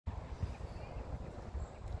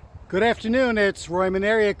Good afternoon, it's Roy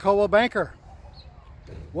Maneri, Coldwell Banker.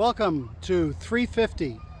 Welcome to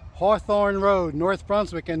 350 Hawthorne Road, North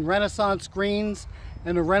Brunswick, in Renaissance Greens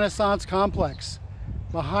and the Renaissance Complex.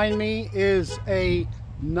 Behind me is a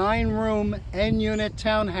 9-room N-unit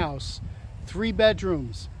townhouse, 3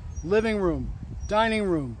 bedrooms, living room, dining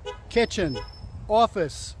room, kitchen,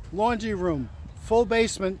 office, laundry room, full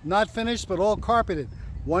basement, not finished but all carpeted,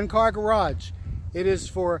 1-car garage. It is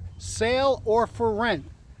for sale or for rent.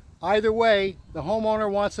 Either way, the homeowner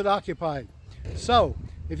wants it occupied. So,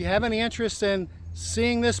 if you have any interest in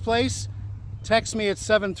seeing this place, text me at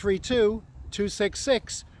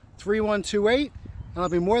 732-266-3128, and I'll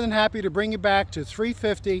be more than happy to bring you back to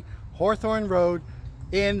 350 Hawthorne Road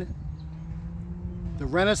in the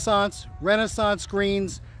Renaissance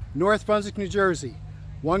Greens, North Brunswick, New Jersey.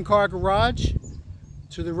 1-car garage,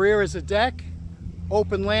 to the rear is a deck,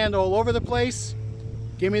 open land all over the place.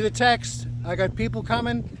 Give me the text. I got people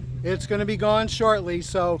coming. It's going to be gone shortly,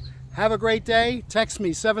 so have a great day. Text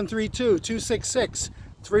me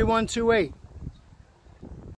 732-266-3128.